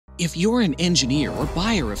If you're an engineer or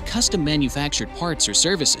buyer of custom manufactured parts or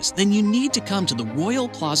services, then you need to come to the Royal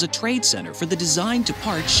Plaza Trade Center for the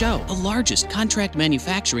Design-2-Part show, the largest contract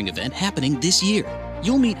manufacturing event happening this year.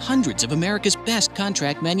 You'll meet hundreds of America's best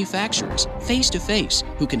contract manufacturers, face-to-face,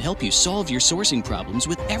 who can help you solve your sourcing problems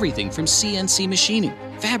with everything from CNC machining,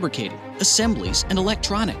 fabricating, assemblies, and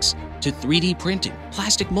electronics, to 3D printing,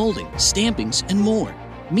 plastic molding, stampings, and more.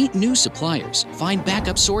 Meet new suppliers, find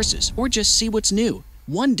backup sources, or just see what's new.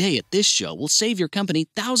 One day at this show will save your company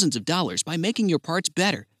thousands of dollars by making your parts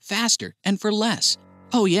better, faster, and for less.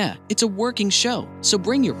 Oh yeah, it's a working show, so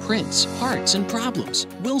bring your prints, parts, and problems.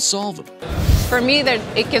 We'll solve them. For me,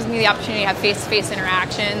 it gives me the opportunity to have face-to-face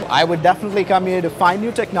interaction. I would definitely come here to find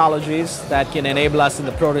new technologies that can enable us in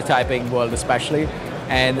the prototyping world especially,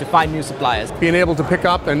 and to find new suppliers. Being able to pick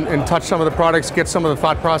up and touch some of the products, get some of the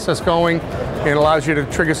thought process going, it allows you to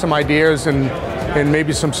trigger some ideas and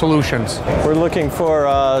maybe some solutions. We're looking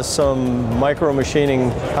for some micro machining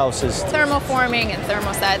houses. Thermoforming and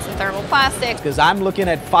thermosets and thermoplastics. Because I'm looking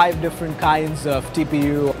at 5 different kinds of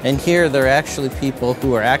TPU. And here there are actually people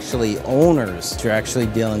who are actually owners. You're actually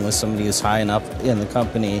dealing with somebody who's high enough in the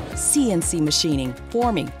company. CNC machining,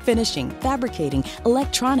 forming, finishing, fabricating,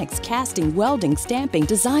 electronics, casting, welding, stamping,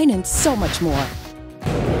 design, and so much more.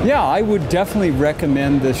 Yeah, I would definitely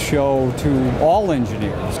recommend this show to all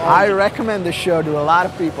engineers. I recommend this show to a lot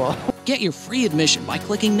of people. Get your free admission by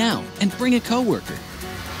clicking now and bring a coworker.